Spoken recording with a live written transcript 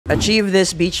Achieve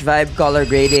this beach vibe color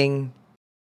grading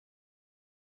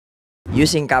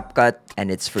using Capcut,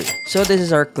 and it's free. So this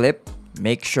is our clip.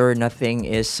 Make sure nothing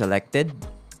is selected.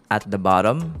 At the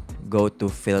bottom, go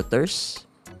to Filters,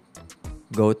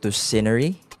 go to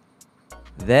Scenery,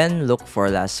 then look for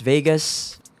Las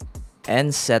Vegas,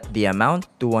 and set the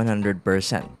amount to 100%.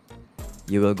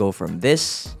 You will go from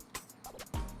this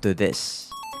to this.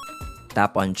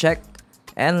 Tap on check,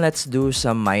 and let's do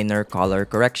some minor color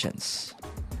corrections.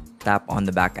 Tap on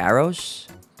the back arrows,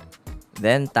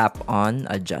 then tap on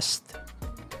adjust.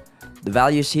 The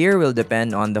values here will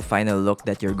depend on the final look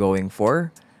that you're going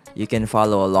for. You can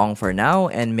follow along for now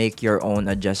and make your own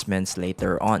adjustments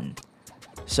later on.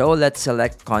 So let's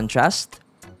select contrast,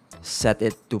 set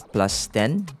it to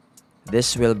 +10.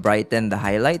 This will brighten the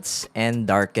highlights and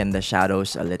darken the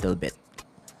shadows a little bit.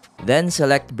 Then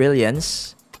select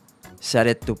brilliance, set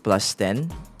it to +10.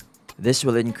 This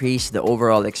will increase the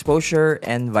overall exposure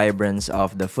and vibrance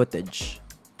of the footage.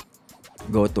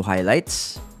 Go to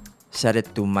highlights, set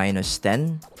it to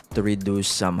 -10 to reduce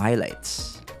some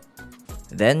highlights.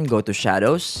 Then go to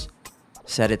shadows,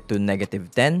 set it to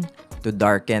 -10 to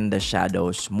darken the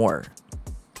shadows more.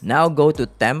 Now go to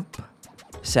temp,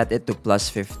 set it to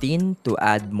 +15 to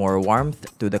add more warmth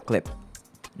to the clip.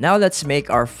 Now let's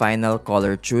make our final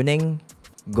color tuning.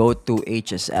 Go to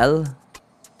HSL,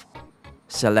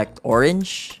 select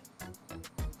orange,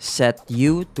 set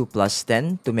hue to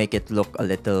 +10 to make it look a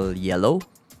little yellow.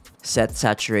 Set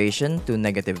saturation to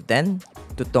 -10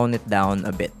 to tone it down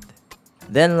a bit.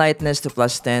 Then lightness to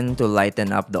 +10 to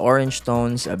lighten up the orange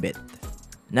tones a bit.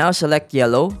 Now select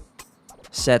yellow,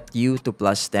 set hue to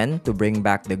 +10 to bring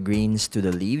back the greens to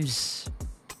the leaves.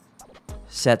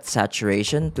 Set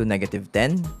saturation to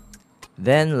 -10,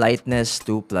 then lightness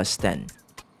to +10.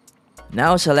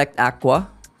 Now select aqua,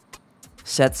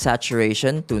 set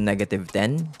saturation to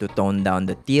 -10 to tone down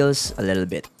the teals a little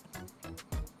bit.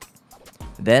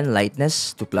 Then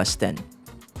lightness to +10.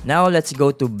 Now let's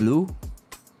go to blue,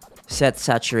 set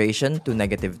saturation to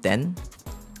 -10,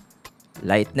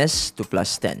 lightness to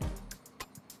 +10.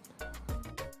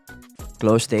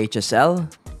 Close the HSL,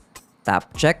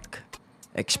 tap check,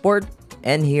 export,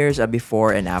 and here's a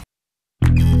before and after.